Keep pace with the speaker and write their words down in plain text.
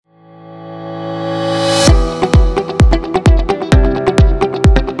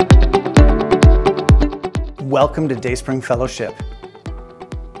Welcome to Dayspring Fellowship.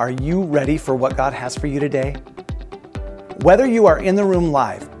 Are you ready for what God has for you today? Whether you are in the room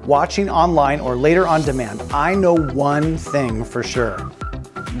live, watching online, or later on demand, I know one thing for sure.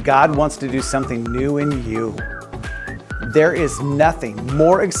 God wants to do something new in you. There is nothing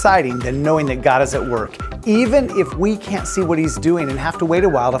more exciting than knowing that God is at work, even if we can't see what He's doing and have to wait a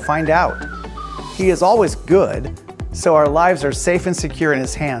while to find out. He is always good, so our lives are safe and secure in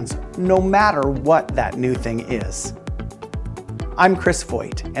His hands, no matter what that new thing is. I'm Chris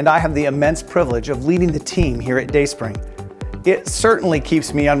Voigt, and I have the immense privilege of leading the team here at Dayspring. It certainly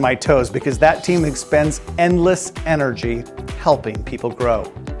keeps me on my toes because that team expends endless energy helping people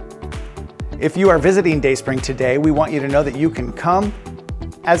grow. If you are visiting Dayspring today, we want you to know that you can come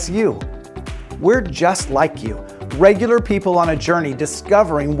as you. We're just like you, regular people on a journey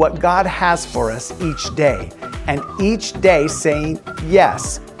discovering what God has for us each day, and each day saying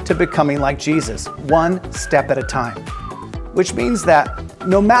yes to becoming like Jesus, one step at a time. Which means that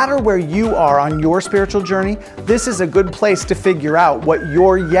no matter where you are on your spiritual journey, this is a good place to figure out what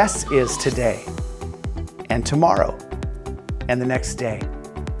your yes is today, and tomorrow, and the next day.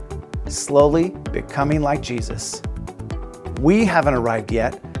 Slowly becoming like Jesus. We haven't arrived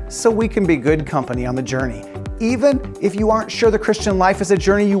yet, so we can be good company on the journey, even if you aren't sure the Christian life is a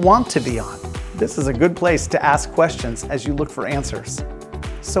journey you want to be on. This is a good place to ask questions as you look for answers.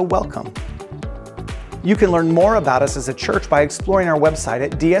 So welcome. You can learn more about us as a church by exploring our website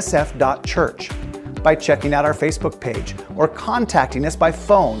at dsf.church, by checking out our Facebook page, or contacting us by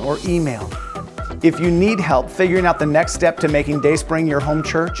phone or email. If you need help figuring out the next step to making Dayspring your home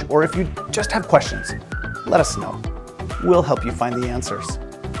church, or if you just have questions, let us know. We'll help you find the answers.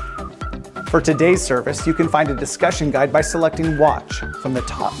 For today's service, you can find a discussion guide by selecting Watch from the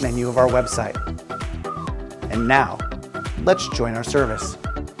top menu of our website. And now, let's join our service.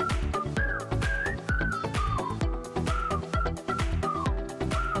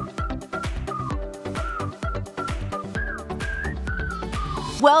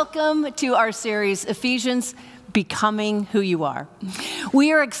 Welcome to our series, Ephesians, Becoming Who You Are.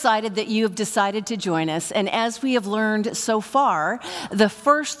 We are excited that you have decided to join us, and as we have learned so far, the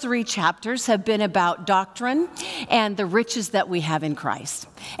first 3 chapters have been about doctrine and the riches that we have in Christ.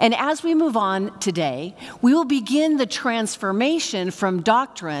 And as we move on today, we will begin the transformation from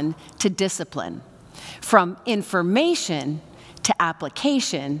doctrine to discipline, from information to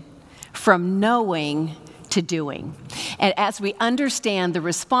application, from knowing to doing. And as we understand the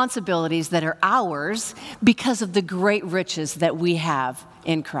responsibilities that are ours because of the great riches that we have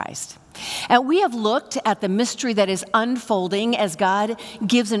in Christ. And we have looked at the mystery that is unfolding as God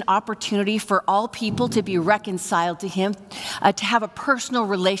gives an opportunity for all people to be reconciled to Him, to have a personal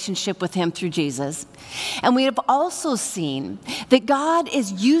relationship with Him through Jesus. And we have also seen that God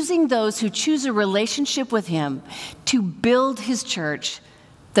is using those who choose a relationship with Him to build His church,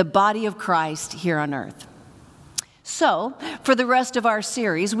 the body of Christ here on earth. So, for the rest of our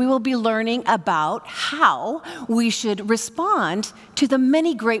series, we will be learning about how we should respond to the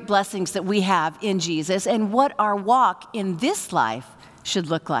many great blessings that we have in Jesus and what our walk in this life should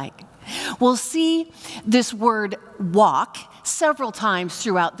look like. We'll see this word walk several times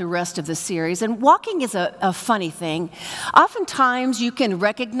throughout the rest of the series, and walking is a funny thing. Oftentimes, you can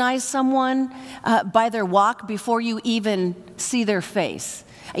recognize someone by their walk before you even see their face.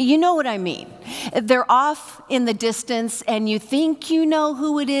 You know what I mean. They're off in the distance and you think you know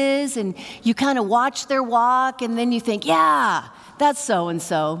who it is and you kind of watch their walk and then you think, yeah, that's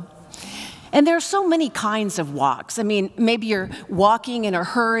so-and-so. And there are so many kinds of walks. I mean, maybe you're walking in a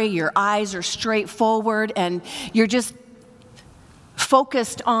hurry, your eyes are straight forward and you're just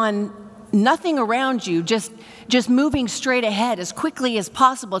focused on nothing around you, just moving straight ahead as quickly as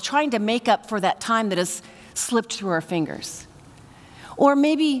possible, trying to make up for that time that has slipped through our fingers. Or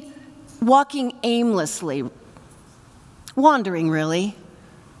maybe walking aimlessly, wandering really,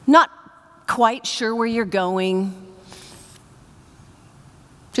 not quite sure where you're going,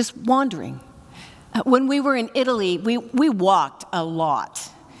 just wandering. When we were in Italy, we walked a lot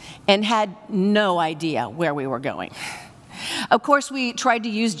and had no idea where we were going. Of course, we tried to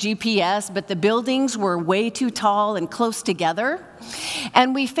use GPS, but the buildings were way too tall and close together,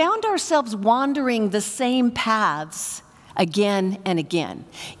 and we found ourselves wandering the same paths again and again.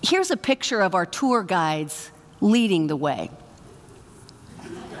 Here's a picture of our tour guides leading the way.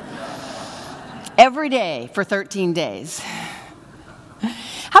 Every day for 13 days.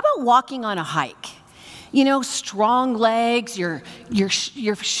 How about walking on a hike? You know, strong legs, your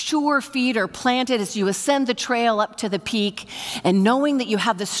sure feet are planted as you ascend the trail up to the peak, and knowing that you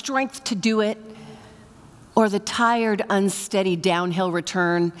have the strength to do it, or the tired, unsteady downhill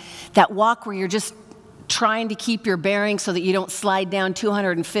return, that walk where you're just trying to keep your bearings so that you don't slide down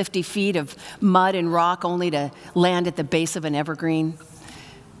 250 feet of mud and rock only to land at the base of an evergreen?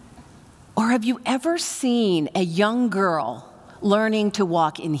 Or have you ever seen a young girl learning to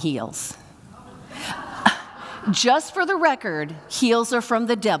walk in heels? Just for the record, heels are from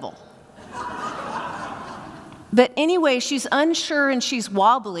the devil. But anyway, she's unsure and she's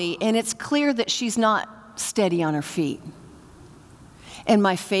wobbly, and it's clear that she's not steady on her feet. And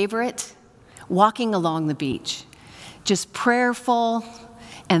my favorite, walking along the beach, just prayerful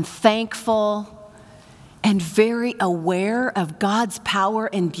and thankful and very aware of God's power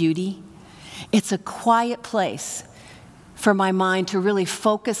and beauty. It's a quiet place for my mind to really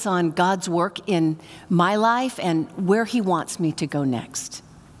focus on God's work in my life and where He wants me to go next.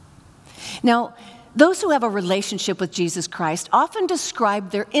 Now, those who have a relationship with Jesus Christ often describe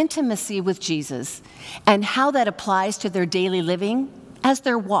their intimacy with Jesus and how that applies to their daily living as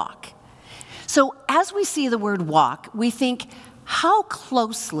their walk. So as we see the word walk, we think, how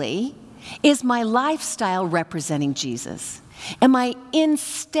closely is my lifestyle representing Jesus? Am I in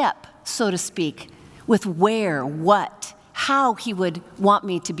step, so to speak, with where, what, how He would want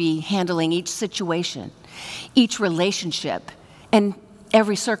me to be handling each situation, each relationship, and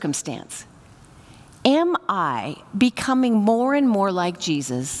every circumstance? Am I becoming more and more like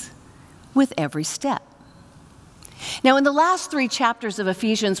Jesus with every step? Now, in the last 3 chapters of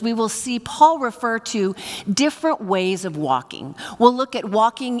Ephesians, we will see Paul refer to different ways of walking. We'll look at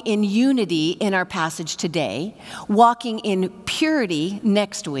walking in unity in our passage today, walking in purity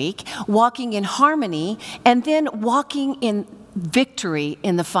next week, walking in harmony, and then walking in victory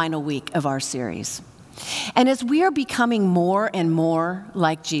in the final week of our series. And as we are becoming more and more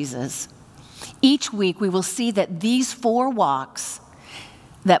like Jesus, each week we will see that these 4 walks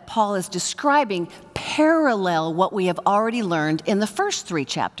that Paul is describing parallel what we have already learned in the first 3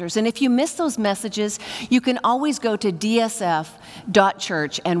 chapters. And if you miss those messages, you can always go to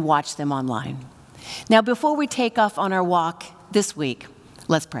dsf.church and watch them online. Now, before we take off on our walk this week,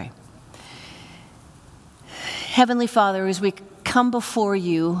 let's pray. Heavenly Father, as we come before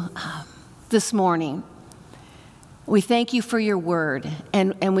you this morning, we thank you for your word,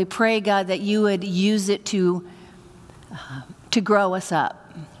 and we pray, God, that you would use it to grow us up,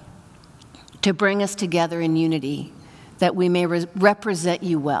 to bring us together in unity, that we may represent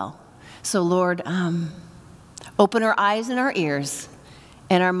you well. So, Lord, open our eyes and our ears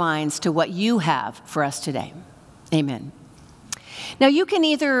and our minds to what you have for us today. Amen. Now, you can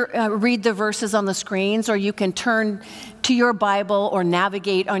either read the verses on the screens, or you can turn to your Bible or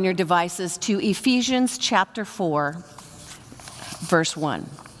navigate on your devices to Ephesians chapter 4, verse 1.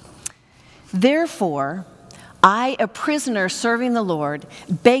 Therefore, I, a prisoner serving the Lord,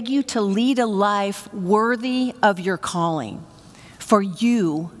 beg you to lead a life worthy of your calling, for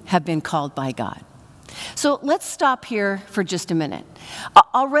you have been called by God. So let's stop here for just a minute.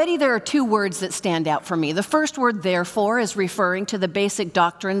 Already there are 2 words that stand out for me. The first word, therefore, is referring to the basic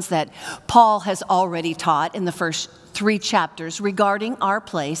doctrines that Paul has already taught in the first 3 chapters regarding our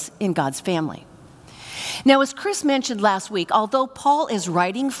place in God's family. Now, as Chris mentioned last week, although Paul is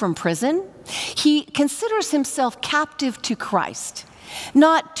writing from prison, he considers himself captive to Christ,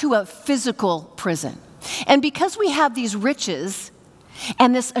 not to a physical prison. And because we have these riches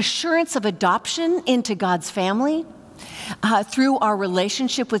and this assurance of adoption into God's family through our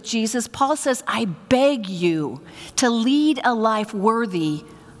relationship with Jesus, Paul says, I beg you to lead a life worthy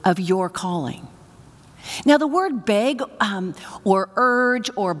of your calling. Now, the word beg or urge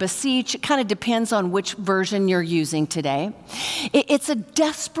or beseech, it kind of depends on which version you're using today. It's a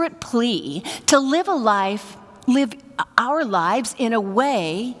desperate plea to live our lives in a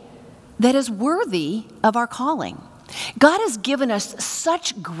way that is worthy of our calling. God has given us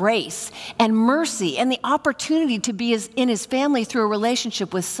such grace and mercy and the opportunity to be in His family through a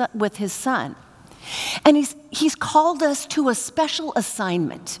relationship with His Son. And He's called us to a special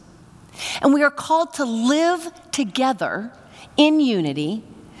assignment. And we are called to live together in unity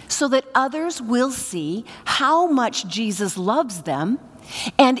so that others will see how much Jesus loves them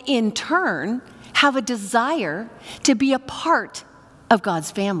and in turn have a desire to be a part of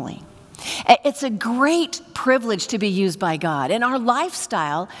God's family. It's a great privilege to be used by God, and our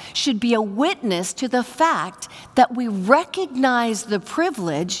lifestyle should be a witness to the fact that we recognize the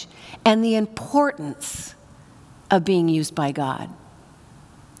privilege and the importance of being used by God.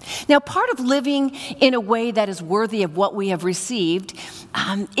 Now, part of living in a way that is worthy of what we have received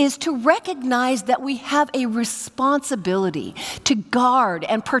is to recognize that we have a responsibility to guard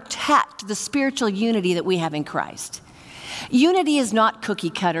and protect the spiritual unity that we have in Christ. Unity is not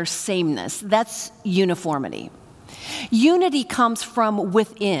cookie-cutter sameness. That's uniformity. Unity comes from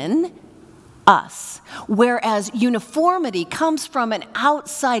within us, whereas uniformity comes from an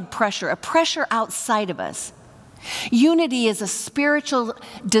outside pressure, a pressure outside of us. Unity is a spiritual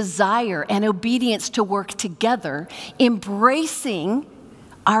desire and obedience to work together, embracing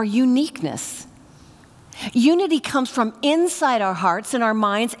our uniqueness. Unity comes from inside our hearts and our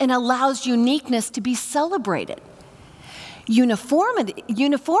minds and allows uniqueness to be celebrated.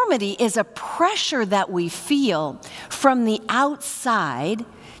 Uniformity is a pressure that we feel from the outside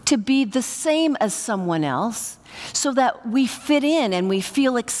to be the same as someone else so that we fit in and we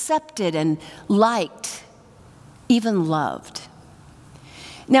feel accepted and liked, even loved.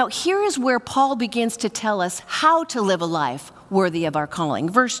 Now, here is where Paul begins to tell us how to live a life worthy of our calling.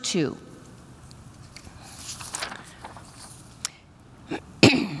 Verse 2.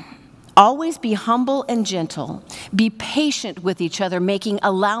 Always be humble and gentle. Be patient with each other, making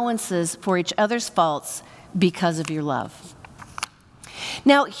allowances for each other's faults because of your love.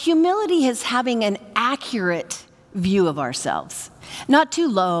 Now, humility is having an accurate view of ourselves. Not too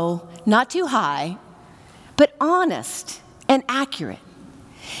low, not too high, but honest and accurate.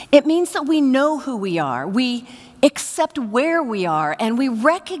 It means that we know who we are, we accept where we are, and we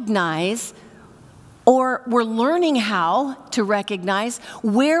recognize, or we're learning how to recognize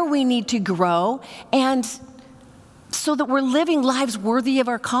where we need to grow, and so that we're living lives worthy of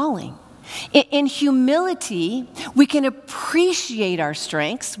our calling. In humility, we can appreciate our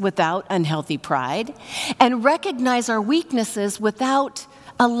strengths without unhealthy pride and recognize our weaknesses without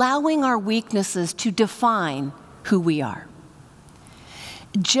allowing our weaknesses to define who we are.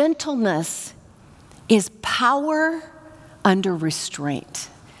 Gentleness is power under restraint.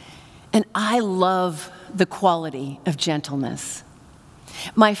 And I love the quality of gentleness.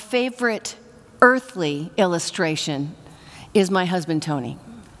 My favorite earthly illustration is my husband, Tony.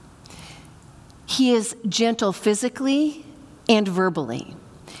 He is gentle physically and verbally.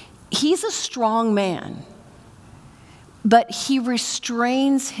 He's a strong man, but he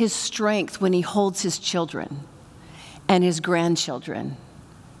restrains his strength when he holds his children and his grandchildren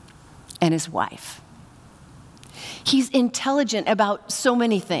and his wife. He's intelligent about so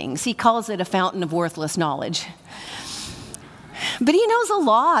many things. He calls it a fountain of worthless knowledge. But he knows a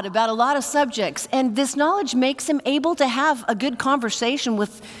lot about a lot of subjects, and this knowledge makes him able to have a good conversation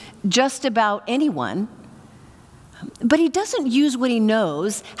with just about anyone. But he doesn't use what he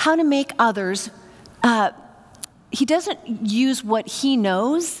knows, how to make others, he doesn't use what he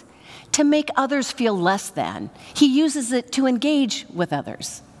knows to make others feel less than. He uses it to engage with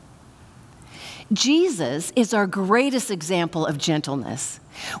others. Jesus is our greatest example of gentleness.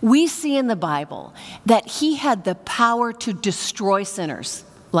 We see in the Bible that he had the power to destroy sinners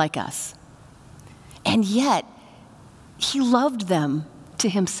like us. And yet, he loved them to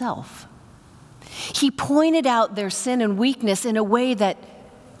himself. He pointed out their sin and weakness in a way that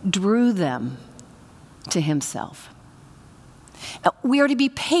drew them to himself. We are to be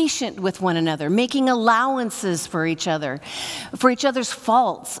patient with one another, making allowances for each other's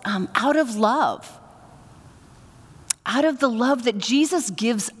faults, out of love. Out of the love that Jesus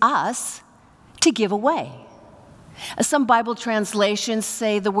gives us to give away. Some Bible translations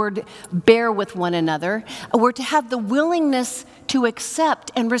say the word bear with one another. We're to have the willingness to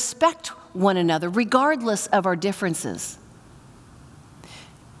accept and respect one another, regardless of our differences.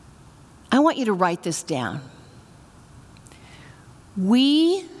 I want you to write this down.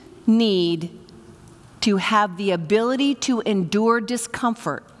 We need to have the ability to endure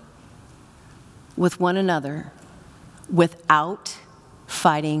discomfort with one another without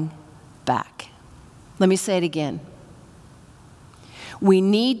fighting back. Let me say it again. We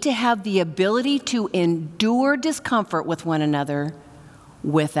need to have the ability to endure discomfort with one another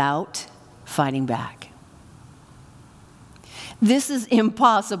without fighting back. This is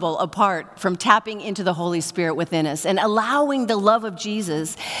impossible apart from tapping into the Holy Spirit within us and allowing the love of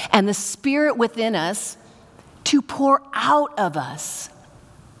Jesus and the Spirit within us to pour out of us.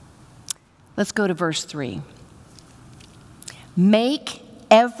 Let's go to verse 3. Make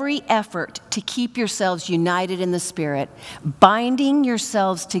every effort to keep yourselves united in the Spirit, binding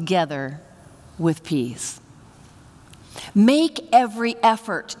yourselves together with peace. Make every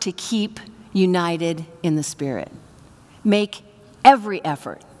effort to keep united in the Spirit. Make every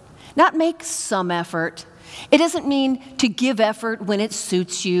effort, not make some effort. It doesn't mean to give effort when it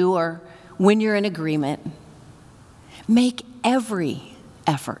suits you or when you're in agreement. Make every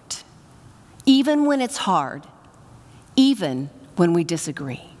effort, even when it's hard, even when we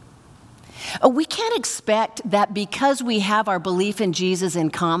disagree. We can't expect that because we have our belief in Jesus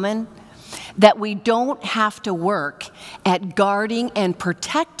in common, that we don't have to work at guarding and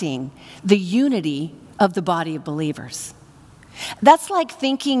protecting the unity of the body of believers. That's like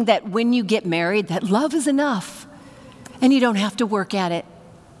thinking that when you get married, that love is enough and you don't have to work at it.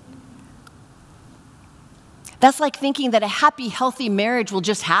 That's like thinking that a happy, healthy marriage will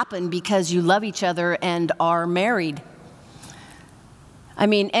just happen because you love each other and are married. I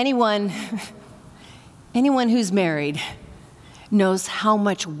mean, anyone who's married knows how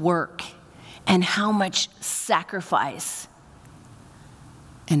much work and how much sacrifice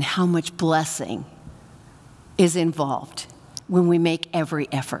and how much blessing is involved when we make every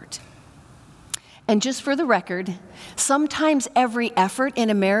effort. And just for the record, sometimes every effort in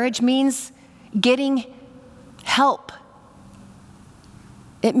a marriage means getting help.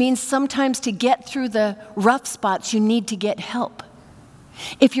 It means sometimes to get through the rough spots, you need to get help.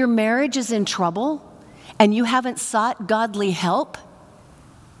 If your marriage is in trouble and you haven't sought godly help,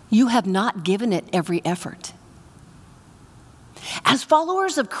 you have not given it every effort. As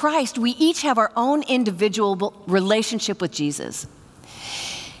followers of Christ, we each have our own individual relationship with Jesus.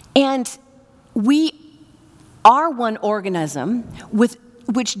 And we are one organism with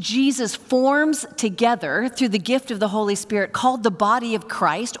which Jesus forms together through the gift of the Holy Spirit, called the body of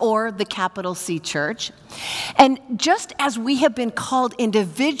Christ, or the capital C Church. And just as we have been called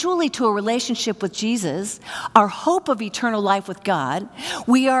individually to a relationship with Jesus, our hope of eternal life with God,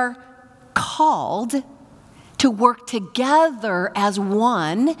 we are called to work together as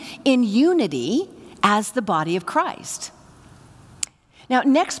one in unity as the body of Christ. Now,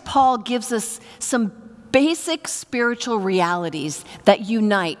 next, Paul gives us some basic spiritual realities that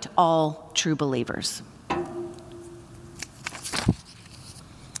unite all true believers.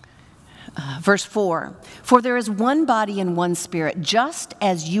 Verse 4, for there is one body and one spirit, just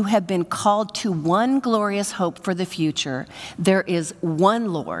as you have been called to one glorious hope for the future. There is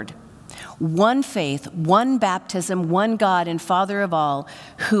one Lord, one faith, one baptism, one God and Father of all,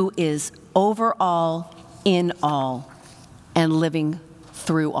 who is over all, in all, and living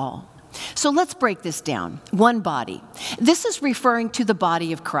through all. So let's break this down. One body. This is referring to the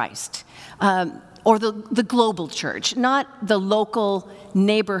body of Christ, or the global church, not the local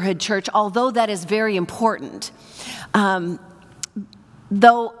neighborhood church, although that is very important. Though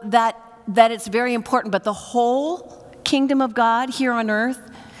that it's very important, but the whole kingdom of God here on earth,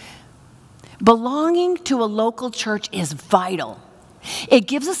 belonging to a local church is vital. It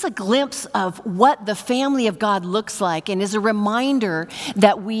gives us a glimpse of what the family of God looks like and is a reminder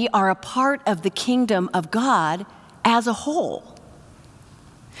that we are a part of the kingdom of God as a whole.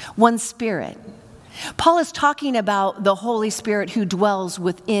 One Spirit. Paul is talking about the Holy Spirit who dwells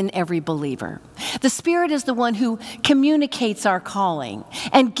within every believer. The Spirit is the one who communicates our calling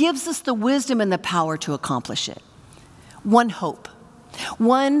and gives us the wisdom and the power to accomplish it. One hope.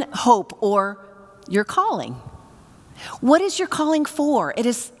 One hope, or your calling. What is your calling for?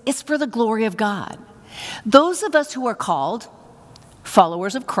 It's for the glory of God. Those of us who are called,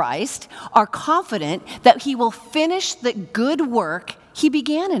 followers of Christ, are confident that He will finish the good work He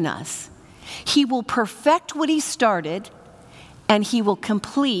began in us. He will perfect what He started, and He will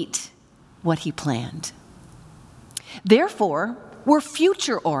complete what He planned. Therefore, we're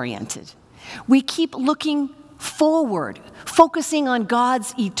future-oriented. We keep looking forward, focusing on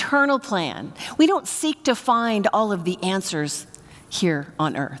God's eternal plan. We don't seek to find all of the answers here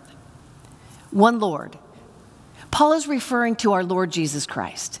on earth. One Lord. Paul is referring to our Lord Jesus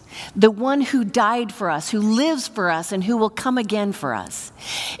Christ, the one who died for us, who lives for us, and who will come again for us.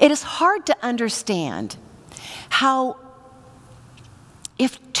 It is hard to understand how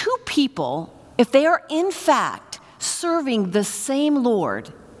if two people, if they are in fact serving the same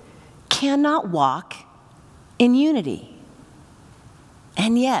Lord, cannot walk in unity.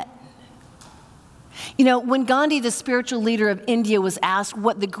 And yet, when Gandhi, the spiritual leader of India, was asked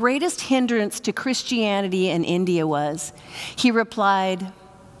what the greatest hindrance to Christianity in India was, he replied,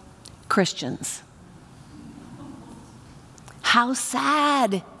 Christians. How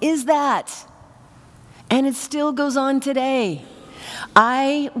sad is that? And it still goes on today.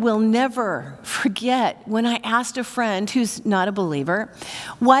 I will never forget when I asked a friend who's not a believer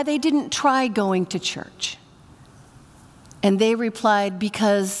why they didn't try going to church. And they replied,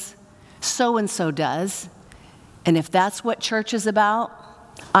 because so-and-so does. And if that's what church is about,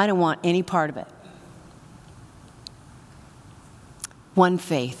 I don't want any part of it. One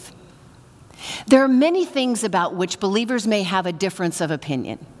faith. There are many things about which believers may have a difference of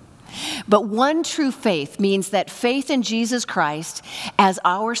opinion. But one true faith means that faith in Jesus Christ as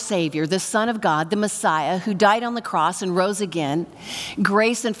our Savior, the Son of God, the Messiah, who died on the cross and rose again,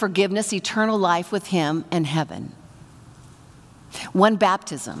 grace and forgiveness, eternal life with Him and heaven. One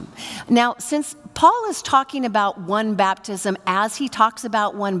baptism. Now, since Paul is talking about one baptism as he talks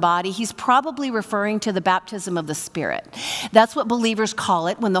about one body, he's probably referring to the baptism of the Spirit. That's what believers call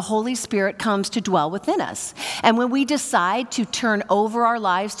it when the Holy Spirit comes to dwell within us. And when we decide to turn over our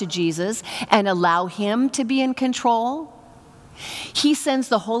lives to Jesus and allow him to be in control, he sends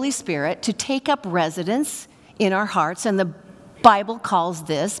the Holy Spirit to take up residence in our hearts, and the Bible calls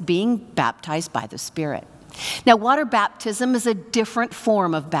this being baptized by the Spirit. Now, water baptism is a different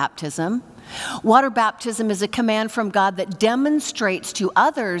form of baptism. Water baptism is a command from God that demonstrates to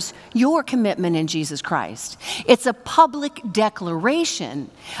others your commitment in Jesus Christ. It's a public declaration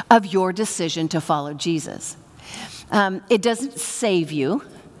of your decision to follow Jesus. It doesn't save you.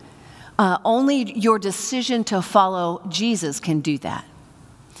 Only your decision to follow Jesus can do that.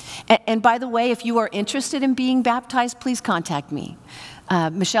 And by the way, if you are interested in being baptized, please contact me.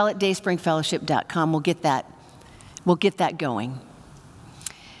 Michelle at dayspringfellowship.com. We'll get that going.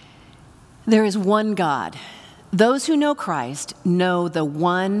 There is one God. Those who know Christ know the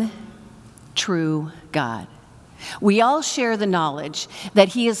one true God. We all share the knowledge that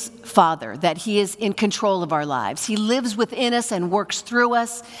he is Father, that he is in control of our lives. He lives within us and works through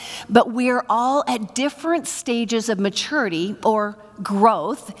us, but we are all at different stages of maturity or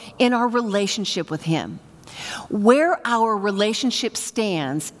growth in our relationship with him. Where our relationship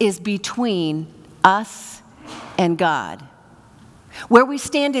stands is between us and God. Where we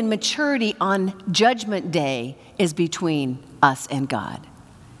stand in maturity on Judgment Day is between us and God.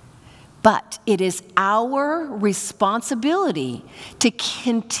 But it is our responsibility to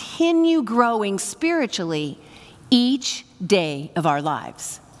continue growing spiritually each day of our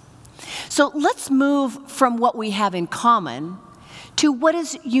lives. So let's move from what we have in common to what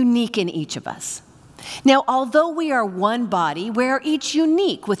is unique in each of us. Now, although we are one body, we are each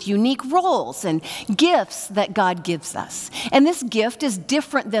unique with unique roles and gifts that God gives us. And this gift is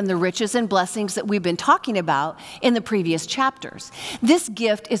different than the riches and blessings that we've been talking about in the previous chapters. This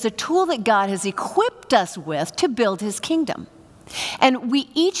gift is a tool that God has equipped us with to build his kingdom. And we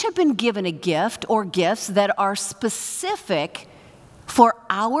each have been given a gift or gifts that are specific for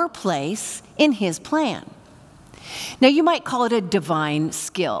our place in his plan. Now, you might call it a divine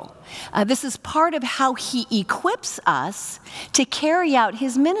skill. This is part of how he equips us to carry out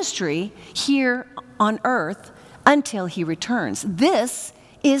his ministry here on earth until he returns. This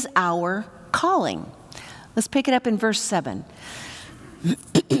is our calling. Let's pick it up in verse 7.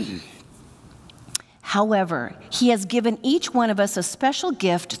 However, he has given each one of us a special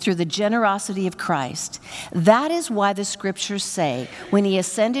gift through the generosity of Christ. That is why the scriptures say, when he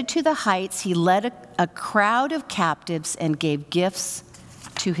ascended to the heights, he led a crowd of captives and gave gifts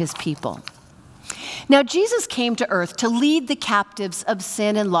to his people. Now, Jesus came to earth to lead the captives of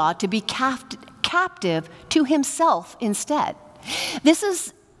sin and law to be captive to himself instead. This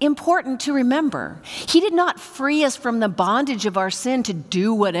is important to remember. He did not free us from the bondage of our sin to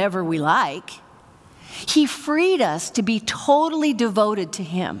do whatever we like. He freed us to be totally devoted to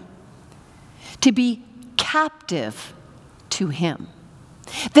him, to be captive to him.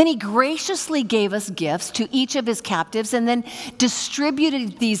 Then he graciously gave us gifts to each of his captives and then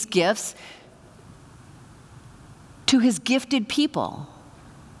distributed these gifts to his gifted people.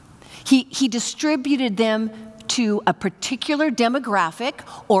 He distributed them to a particular demographic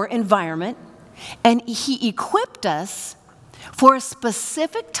or environment, and he equipped us for a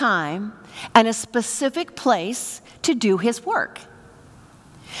specific time and a specific place to do his work.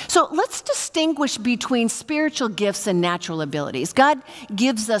 So let's distinguish between spiritual gifts and natural abilities. God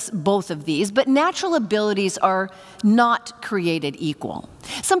gives us both of these, but natural abilities are not created equal.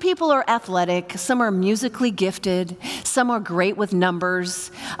 Some people are athletic, some are musically gifted, some are great with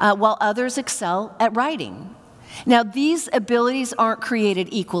numbers, while others excel at writing. Now, these abilities aren't created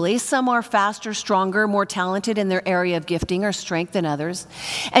equally. Some are faster, stronger, more talented in their area of gifting or strength than others.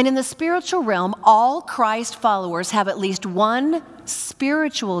 And in the spiritual realm, all Christ followers have at least one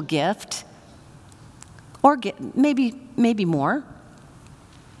spiritual gift, or maybe more.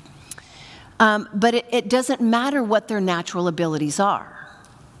 But it doesn't matter what their natural abilities are.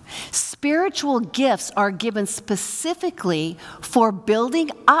 Spiritual gifts are given specifically for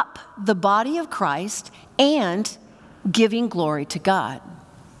building up the body of Christ and giving glory to God.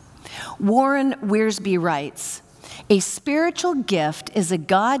 Warren Wiersbe writes, "A spiritual gift is a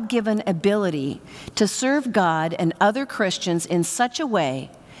God-given ability to serve God and other Christians in such a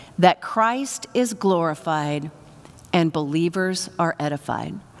way that Christ is glorified and believers are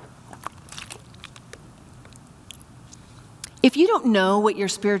edified." If you don't know what your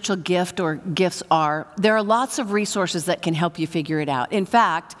spiritual gift or gifts are, there are lots of resources that can help you figure it out. In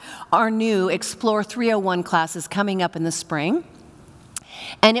fact, our new Explore 301 class is coming up in the spring.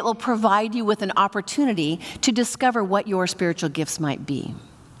 and it will provide you with an opportunity to discover what your spiritual gifts might be.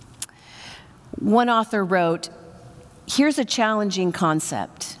 One author wrote, "Here's a challenging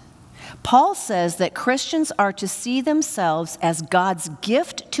concept. Paul says that Christians are to see themselves as God's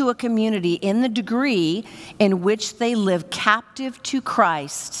gift to a community in the degree in which they live captive to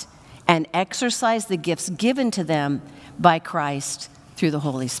Christ and exercise the gifts given to them by Christ through the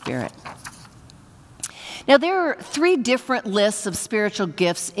Holy Spirit." Now, there are 3 different lists of spiritual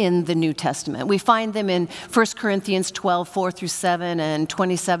gifts in the New Testament. We find them in 1 Corinthians 12, 4 through 7, and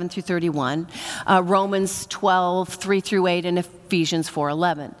 27 through 31, Romans 12, 3 through 8, and Ephesians 4,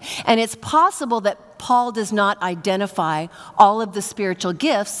 11. And it's possible that Paul does not identify all of the spiritual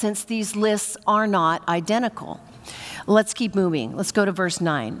gifts since these lists are not identical. Let's keep moving. Let's go to verse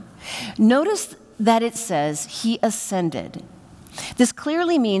 9. Notice that it says, "He ascended." This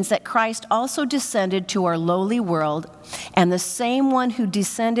clearly means that Christ also descended to our lowly world, and the same one who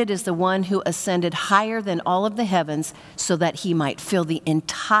descended is the one who ascended higher than all of the heavens so that he might fill the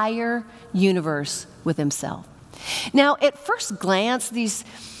entire universe with himself. Now, at first glance, these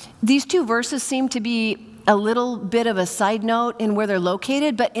 2 verses seem to be a little bit of a side note in where they're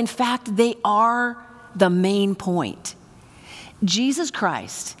located, but in fact, they are the main point. Jesus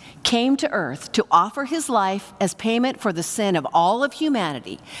Christ came to earth to offer his life as payment for the sin of all of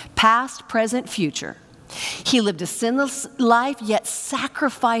humanity, past, present, future. He lived a sinless life, yet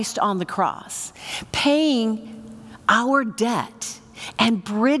sacrificed on the cross, paying our debt and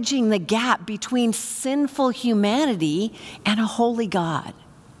bridging the gap between sinful humanity and a holy God.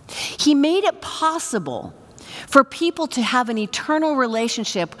 He made it possible for people to have an eternal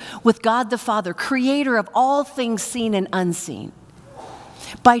relationship with God the Father, creator of all things seen and unseen,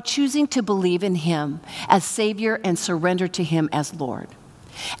 by choosing to believe in him as Savior and surrender to him as Lord.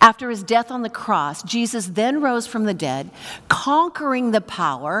 After his death on the cross, Jesus then rose from the dead, conquering the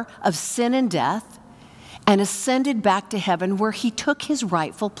power of sin and death, and ascended back to heaven, where he took his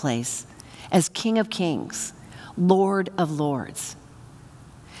rightful place as King of Kings, Lord of Lords.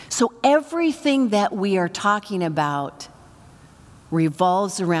 So everything that we are talking about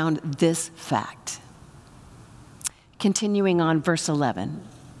revolves around this fact. Continuing on, verse 11.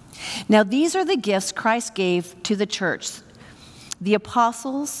 Now these are the gifts Christ gave to the church: the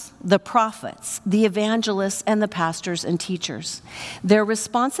apostles, the prophets, the evangelists, and the pastors and teachers. Their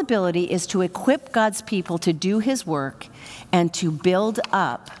responsibility is to equip God's people to do his work and to build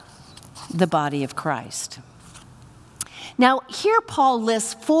up the body of Christ. Now, here Paul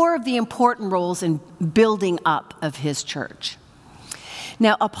lists 4 of the important roles in building up of his church.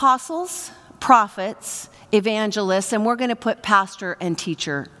 Now, apostles, prophets, evangelists, and we're going to put pastor and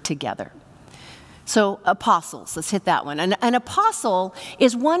teacher together. So apostles, let's hit that one. An apostle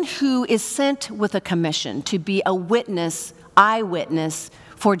is one who is sent with a commission to be a witness, eyewitness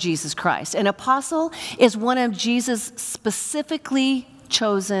for Jesus Christ. An apostle is one of Jesus' specifically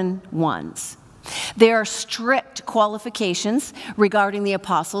chosen ones. There are strict qualifications regarding the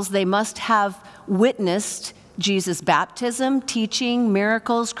apostles. They must have witnessed Jesus' baptism, teaching,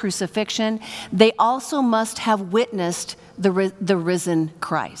 miracles, crucifixion. They also must have witnessed the risen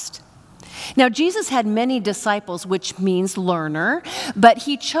Christ. Now, Jesus had many disciples, which means learner, but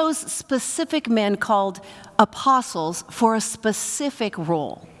he chose specific men called apostles for a specific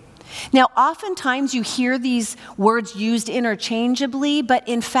role. Now, oftentimes you hear these words used interchangeably, but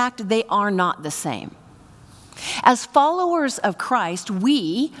in fact, they are not the same. As followers of Christ,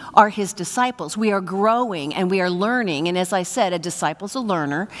 we are his disciples. We are growing and we are learning. And as I said, a disciple's a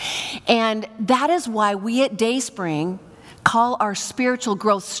learner. And that is why we at Dayspring call our spiritual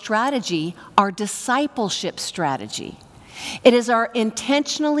growth strategy our discipleship strategy. It is our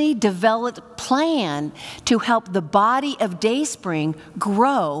intentionally developed plan to help the body of Dayspring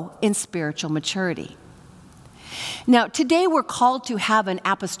grow in spiritual maturity. Now, today we're called to have an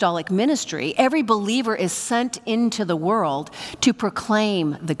apostolic ministry. Every believer is sent into the world to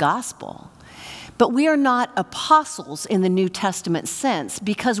proclaim the gospel. But we are not apostles in the New Testament sense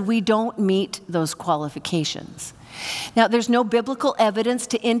because we don't meet those qualifications. Now, there's no biblical evidence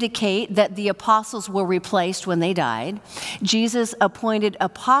to indicate that the apostles were replaced when they died. Jesus appointed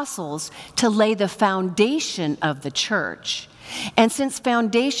apostles to lay the foundation of the church. And since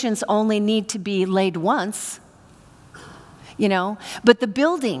foundations only need to be laid once, but the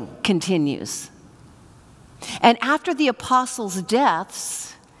building continues. And after the apostles'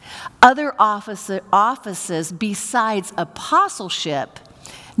 deaths, other offices besides apostleship,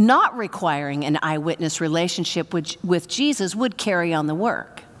 not requiring an eyewitness relationship with Jesus, would carry on the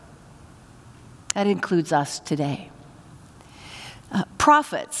work. That includes us today.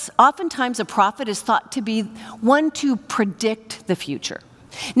 Prophets. Oftentimes a prophet is thought to be one to predict the future.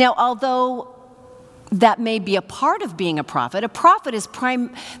 Now, although that may be a part of being a prophet is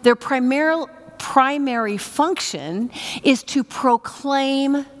their primary function is to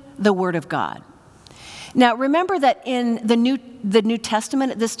proclaim the Word of God. Now, remember that in the New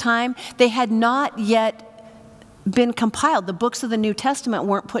Testament at this time, they had not yet been compiled. The books of the New Testament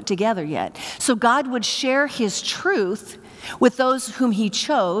weren't put together yet. So God would share his truth with those whom he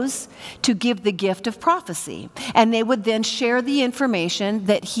chose to give the gift of prophecy. And they would then share the information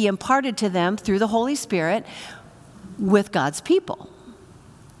that he imparted to them through the Holy Spirit with God's people.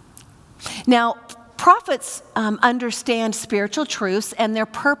 Now, prophets understand spiritual truths, and their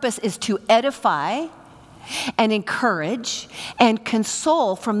purpose is to edify and encourage and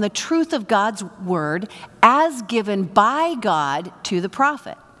console from the truth of God's word as given by God to the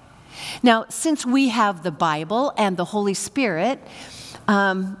prophet. Now, since we have the Bible and the Holy Spirit,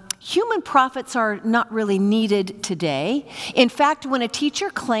 human prophets are not really needed today. In fact, when a teacher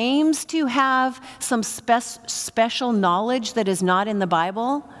claims to have some special knowledge that is not in the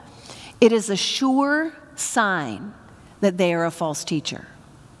Bible, it is a sure sign that they are a false teacher.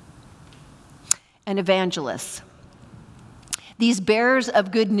 And evangelists. These bearers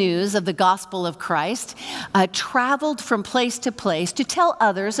of good news of the gospel of Christ traveled from place to place to tell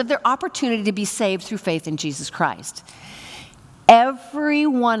others of their opportunity to be saved through faith in Jesus Christ. Every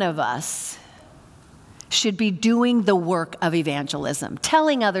one of us should be doing the work of evangelism,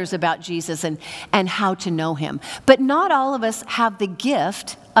 telling others about Jesus and how to know him. But not all of us have the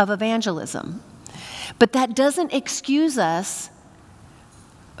gift of evangelism. But that doesn't excuse us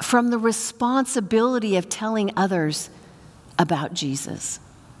from the responsibility of telling others about Jesus.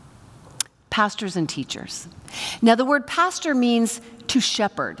 Pastors and teachers. Now, the word pastor means to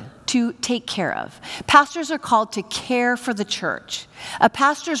shepherd, to take care of. Pastors are called to care for the church. A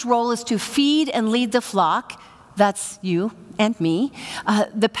pastor's role is to feed and lead the flock. That's you and me.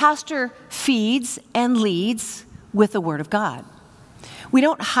 The pastor feeds and leads with the word of God. We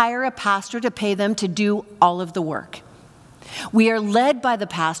don't hire a pastor to pay them to do all of the work. We are led by the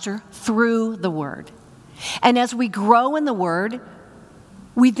pastor through the word. And as we grow in the word,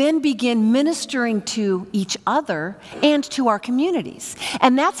 we then begin ministering to each other and to our communities.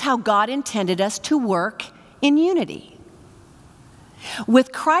 And that's how God intended us to work in unity.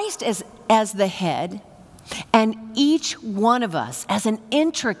 With Christ as the head, and each one of us as an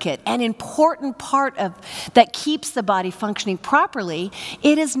intricate and important part of that keeps the body functioning properly,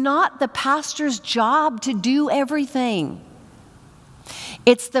 it is not the pastor's job to do everything.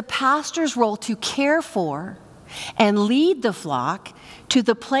 It's the pastor's role to care for and lead the flock to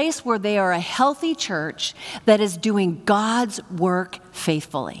the place where they are a healthy church that is doing God's work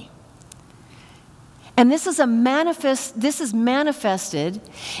faithfully. And this is manifested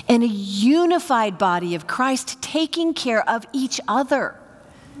in a unified body of Christ taking care of each other.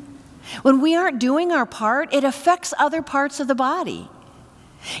 When we aren't doing our part, it affects other parts of the body.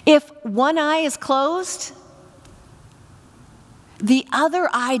 If one eye is closed, the other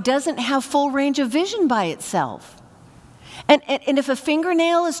eye doesn't have full range of vision by itself. And if a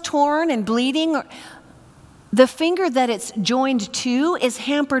fingernail is torn and bleeding, the finger that it's joined to is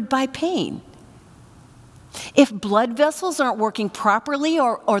hampered by pain. If blood vessels aren't working properly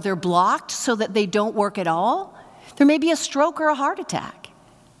or they're blocked so that they don't work at all, there may be a stroke or a heart attack.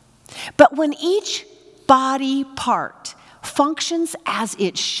 But when each body part functions as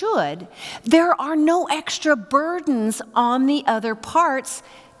it should, there are no extra burdens on the other parts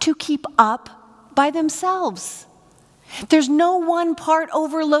to keep up by themselves. There's no one part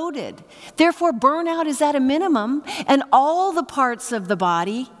overloaded. Therefore, burnout is at a minimum, and all the parts of the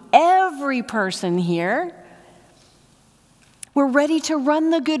body, every person here, we're ready to run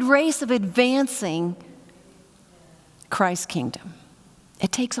the good race of advancing Christ's kingdom.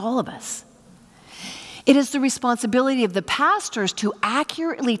 It takes all of us. It is the responsibility of the pastors to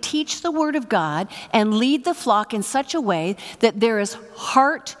accurately teach the Word of God and lead the flock in such a way that there is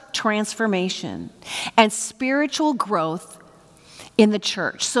heart transformation and spiritual growth in the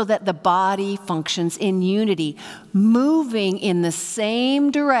church so that the body functions in unity, moving in the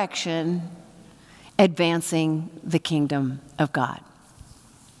same direction, advancing the kingdom of God.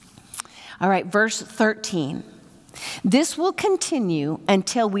 All right, verse 13. This will continue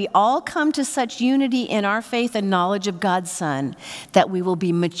until we all come to such unity in our faith and knowledge of God's Son that we will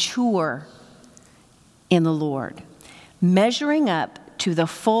be mature in the Lord, measuring up to the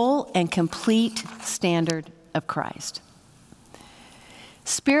full and complete standard of Christ.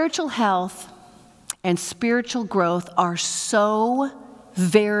 Spiritual health and spiritual growth are so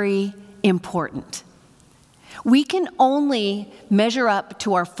very important. We can only measure up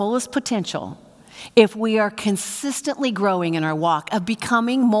to our fullest potential if we are consistently growing in our walk of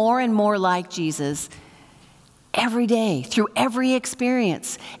becoming more and more like Jesus every day, through every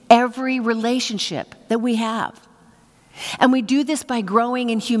experience, every relationship that we have. And we do this by growing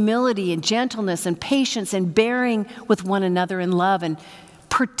in humility and gentleness and patience and bearing with one another in love and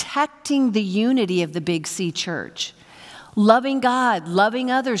protecting the unity of the Big C Church. Loving God,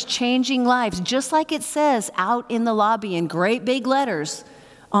 loving others, changing lives, just like it says out in the lobby in great big letters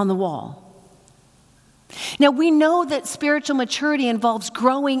on the wall. Now, we know that spiritual maturity involves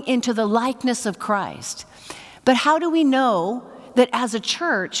growing into the likeness of Christ. But how do we know that as a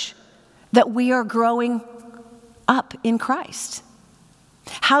church that we are growing up in Christ?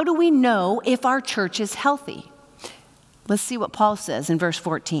 How do we know if our church is healthy? Let's see what Paul says in verse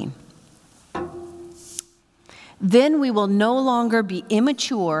 14. Then we will no longer be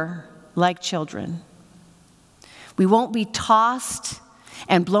immature like children. We won't be tossed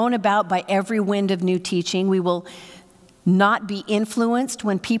and blown about by every wind of new teaching. We will not be influenced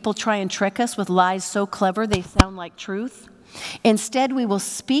when people try and trick us with lies so clever they sound like truth. Instead, we will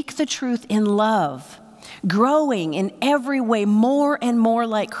speak the truth in love, growing in every way more and more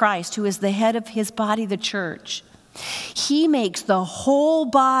like Christ, who is the head of his body, the church. He makes the whole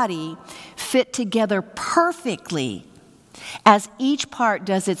body fit together perfectly as each part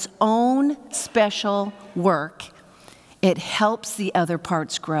does its own special work. It helps the other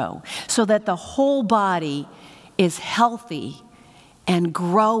parts grow so that the whole body is healthy and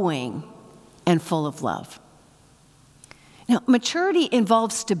growing and full of love. Now, maturity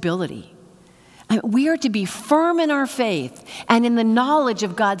involves stability. We are to be firm in our faith and in the knowledge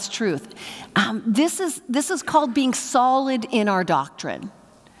of God's truth. This is called being solid in our doctrine.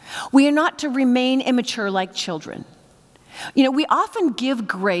 We are not to remain immature like children. You know, we often give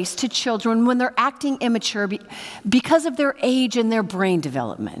grace to children when they're acting immature because of their age and their brain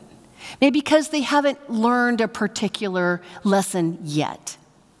development. Maybe because they haven't learned a particular lesson yet.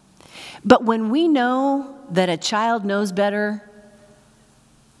 But when we know that a child knows better,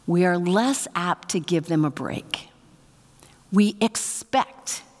 we are less apt to give them a break. We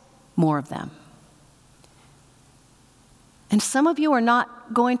expect more of them. And some of you are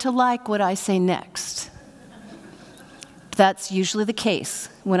not going to like what I say next. That's usually the case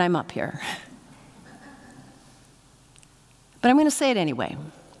when I'm up here. But I'm going to say it anyway.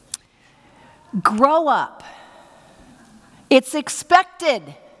 Grow up. It's expected.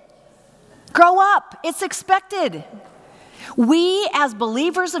 Grow up. It's expected. We, as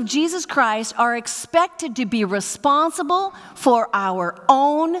believers of Jesus Christ, are expected to be responsible for our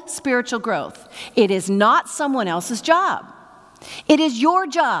own spiritual growth. It is not someone else's job. It is your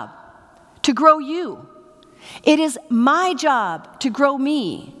job to grow you. It is my job to grow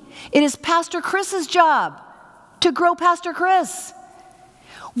me. It is Pastor Chris's job to grow Pastor Chris.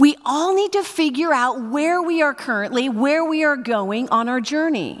 We all need to figure out where we are currently, where we are going on our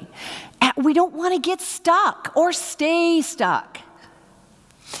journey. We don't want to get stuck or stay stuck.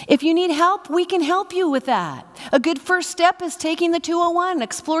 If you need help, we can help you with that. A good first step is taking the 201,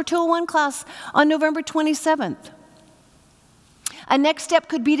 Explore 201 class on November 27th. A next step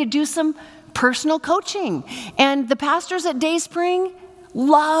could be to do some personal coaching. And the pastors at Dayspring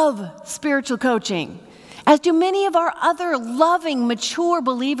love spiritual coaching, as do many of our other loving, mature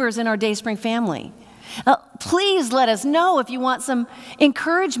believers in our Dayspring family. Please let us know if you want some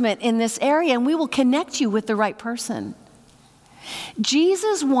encouragement in this area, and we will connect you with the right person.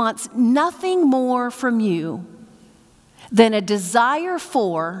 Jesus wants nothing more from you than a desire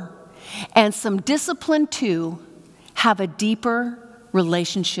for and some discipline to have a deeper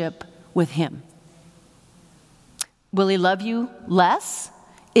relationship with him. Will he love you less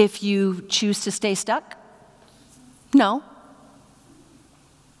if you choose to stay stuck? No.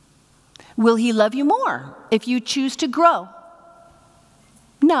 Will he love you more if you choose to grow?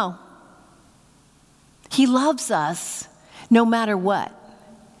 No. He loves us no matter what.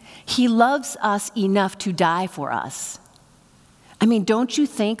 He loves us enough to die for us. I mean, don't you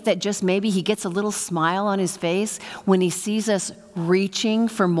think that just maybe he gets a little smile on his face when he sees us reaching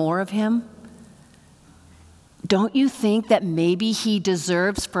for more of him? Don't you think that maybe he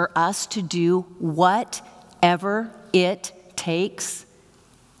deserves for us to do whatever it takes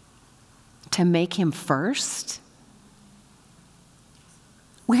to make him first?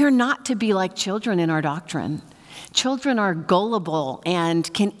 We are not to be like children in our doctrine. Children are gullible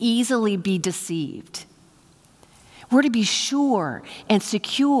and can easily be deceived. We're to be sure and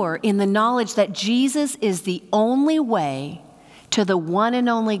secure in the knowledge that Jesus is the only way to the one and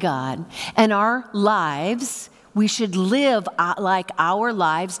only God, and our lives, we should live like our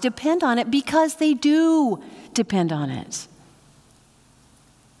lives depend on it, because they do depend on it.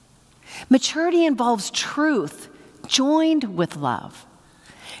 Maturity involves truth joined with love.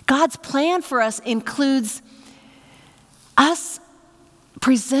 God's plan for us includes us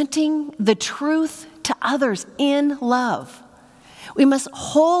presenting the truth to others in love. We must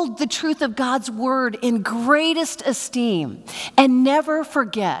hold the truth of God's word in greatest esteem and never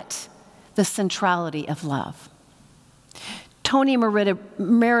forget the centrality of love. Tony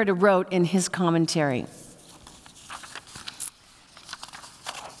Merida wrote in his commentary,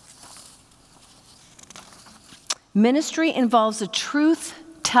 ministry involves a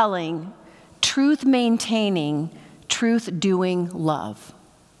truth-telling, truth-maintaining, truth-doing love.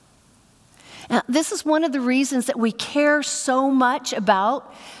 Now, this is one of the reasons that we care so much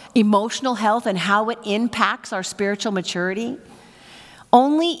about emotional health and how it impacts our spiritual maturity.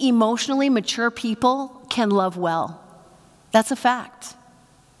 Only emotionally mature people can love well. That's a fact.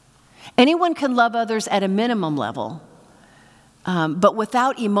 Anyone can love others at a minimum level. But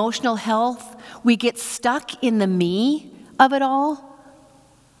without emotional health, we get stuck in the me of it all.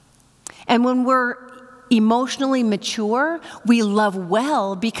 And when we're emotionally mature, we love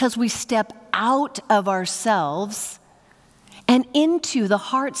well because we step out of ourselves and into the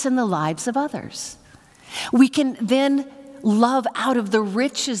hearts and the lives of others. We can then love out of the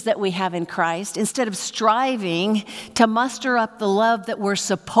riches that we have in Christ instead of striving to muster up the love that we're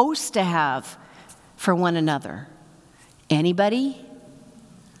supposed to have for one another. Anybody?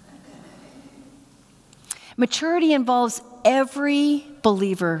 Maturity involves every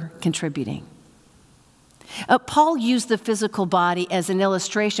believer contributing. Paul used the physical body as an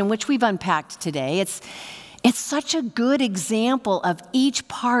illustration, which we've unpacked today. It's such a good example of each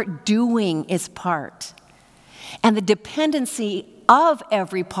part doing its part and the dependency of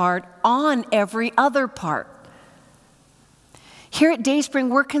every part on every other part. Here at Dayspring,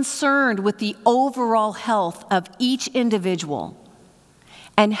 we're concerned with the overall health of each individual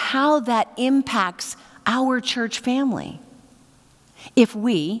and how that impacts our church family. If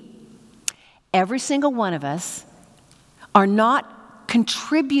we, every single one of us, are not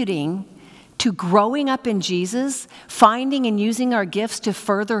contributing to growing up in Jesus, finding and using our gifts to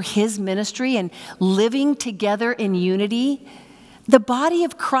further His ministry and living together in unity, the body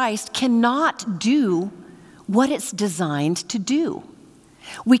of Christ cannot do what it's designed to do.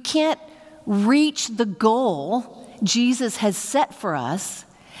 We can't reach the goal Jesus has set for us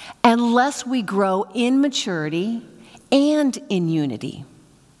unless we grow in maturity and in unity.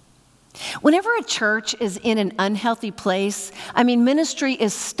 Whenever a church is in an unhealthy place, ministry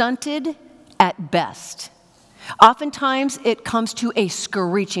is stunted at best. Oftentimes, it comes to a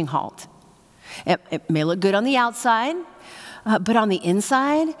screeching halt. It may look good on the outside, but on the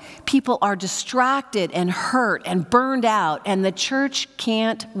inside, people are distracted and hurt and burned out, and the church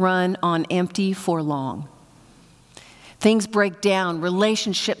can't run on empty for long. Things break down,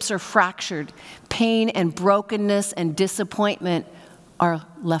 relationships are fractured, pain and brokenness and disappointment are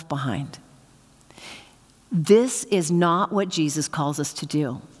left behind. This is not what Jesus calls us to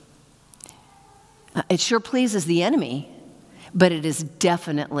do. It sure pleases the enemy, but it is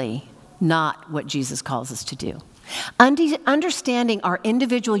definitely not what Jesus calls us to do. Understanding our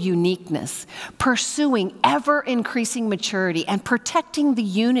individual uniqueness, pursuing ever-increasing maturity, and protecting the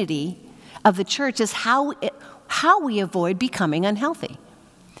unity of the church is how we avoid becoming unhealthy.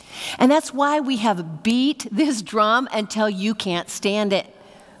 And that's why we have beat this drum until you can't stand it.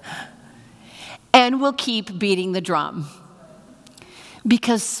 And we'll keep beating the drum.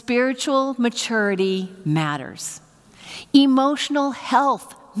 Because spiritual maturity matters. Emotional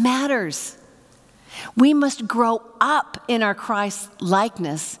health matters. We must grow up in our Christ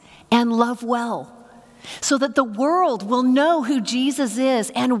likeness and love well so that the world will know who Jesus is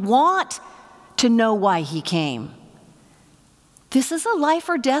and want to know why He came. This is a life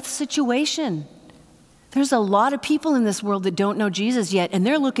or death situation. There's a lot of people in this world that don't know Jesus yet, and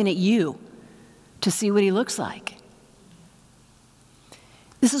they're looking at you to see what He looks like.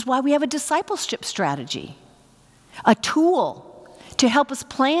 This is why we have a discipleship strategy, a tool to help us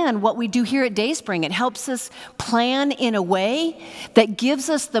plan what we do here at Dayspring. It helps us plan in a way that gives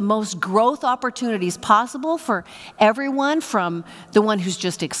us the most growth opportunities possible for everyone, from the one who's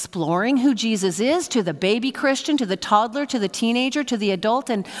just exploring who Jesus is, to the baby Christian, to the toddler, to the teenager, to the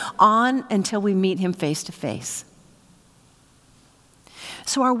adult, and on until we meet Him face to face.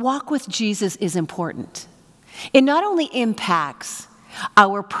 So our walk with Jesus is important. It not only impacts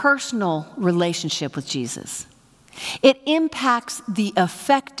our personal relationship with Jesus, it impacts the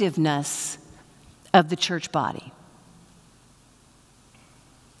effectiveness of the church body.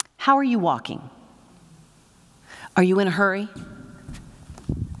 How are you walking? Are you in a hurry?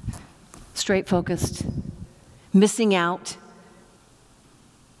 Straight focused? Missing out?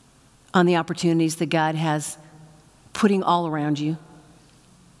 on the opportunities that God has putting all around you?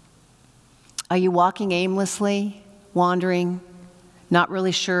 Are you walking aimlessly, wandering, not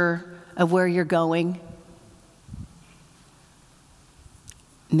really sure of where you're going?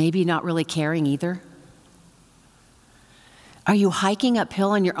 Maybe not really caring either? Are you hiking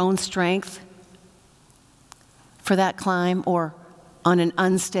uphill on your own strength for that climb, or on an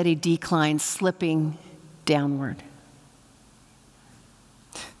unsteady decline, slipping downward?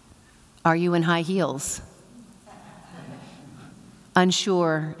 Are you in high heels,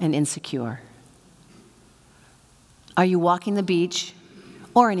 unsure and insecure? Are you walking the beach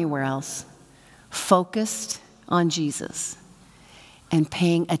or anywhere else, focused on Jesus and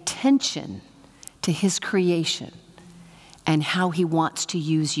paying attention to his creation and how he wants to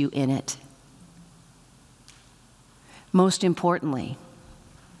use you in it? Most importantly,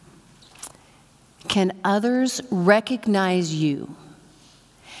 can others recognize you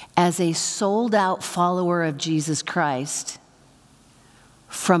as a sold-out follower of Jesus Christ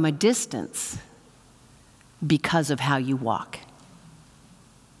from a distance because of how you walk?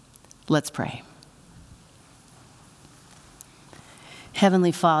 Let's pray.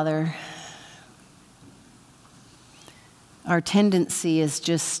 Heavenly Father, our tendency is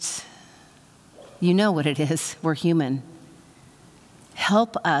just, you know what it is, we're human.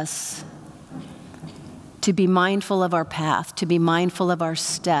 Help us to be mindful of our path, to be mindful of our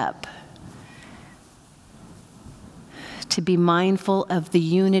step, to be mindful of the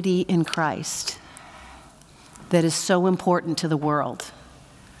unity in Christ that is so important to the world,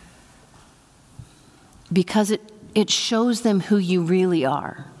 because it shows them who you really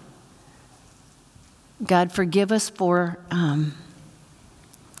are. God, forgive us for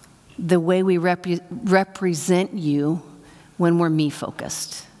the way we represent you when we're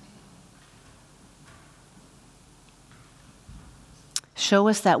me-focused. Show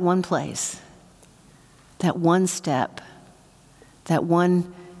us that one place, that one step, that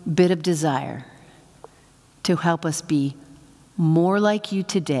one bit of desire to help us be more like you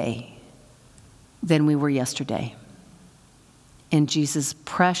today than we were yesterday. In Jesus'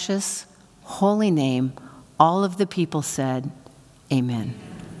 precious, holy name, all of the people said, amen.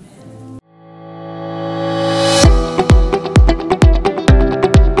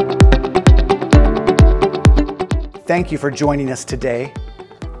 Thank you for joining us today.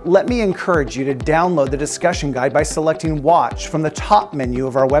 Let me encourage you to download the discussion guide by selecting Watch from the top menu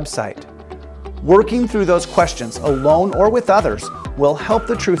of our website. Working through those questions, alone or with others, will help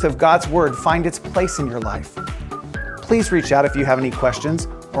the truth of God's Word find its place in your life. Please reach out if you have any questions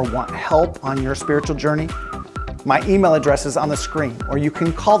or want help on your spiritual journey. My email address is on the screen, or you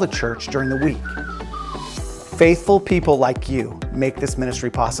can call the church during the week. Faithful people like you make this ministry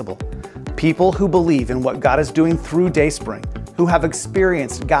possible. People who believe in what God is doing through Dayspring, who have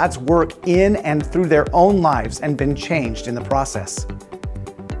experienced God's work in and through their own lives and been changed in the process.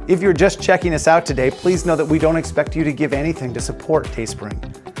 If you're just checking us out today, please know that we don't expect you to give anything to support Dayspring.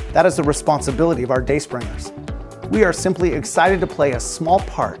 That is the responsibility of our Dayspringers. We are simply excited to play a small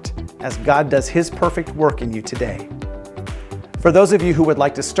part as God does His perfect work in you today. For those of you who would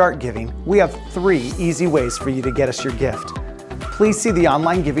like to start giving, we have 3 easy ways for you to get us your gift. Please see the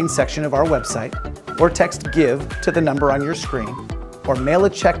online giving section of our website, or text GIVE to the number on your screen, or mail a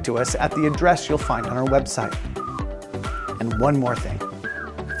check to us at the address you'll find on our website. And one more thing.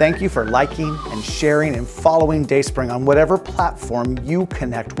 Thank you for liking and sharing and following Dayspring on whatever platform you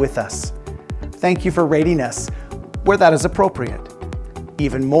connect with us. Thank you for rating us where that is appropriate.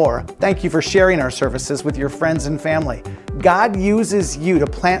 Even more, thank you for sharing our services with your friends and family. God uses you to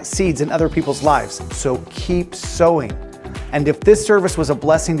plant seeds in other people's lives, so keep sowing. And if this service was a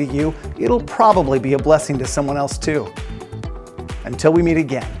blessing to you, it'll probably be a blessing to someone else too. Until we meet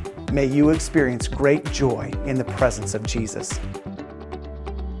again, may you experience great joy in the presence of Jesus.